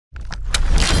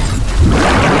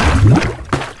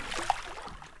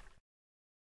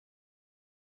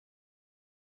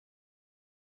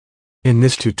In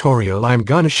this tutorial I'm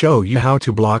gonna show you how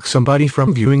to block somebody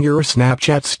from viewing your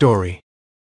Snapchat story.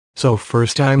 So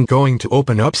first I'm going to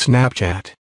open up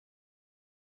Snapchat.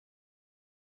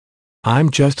 I'm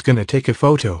just gonna take a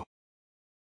photo.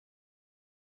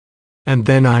 And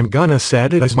then I'm gonna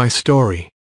set it as my story.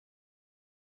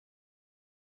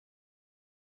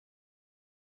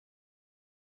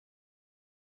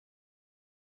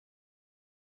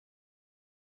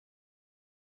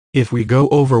 If we go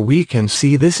over, we can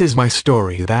see this is my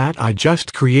story that I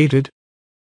just created.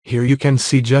 Here you can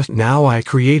see just now I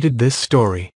created this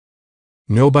story.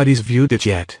 Nobody's viewed it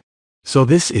yet. So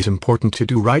this is important to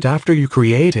do right after you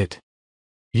create it.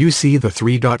 You see the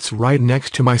three dots right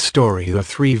next to my story, the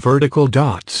three vertical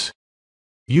dots.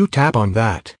 You tap on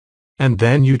that. And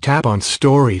then you tap on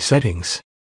Story Settings.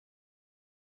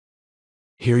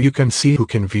 Here you can see who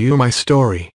can view my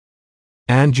story.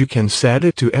 And you can set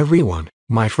it to everyone,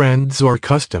 my friends, or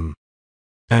custom.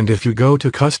 And if you go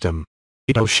to custom,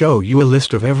 it'll show you a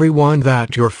list of everyone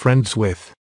that you're friends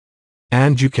with.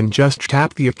 And you can just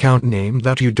tap the account name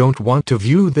that you don't want to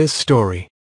view this story.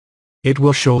 It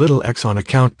will show little X on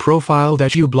account profile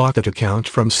that you blocked that account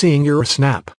from seeing your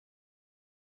snap.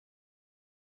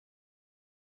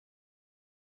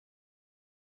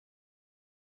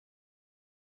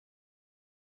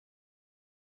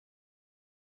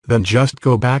 Then just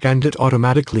go back and it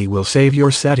automatically will save your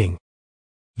setting.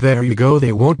 There you go,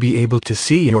 they won't be able to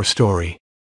see your story.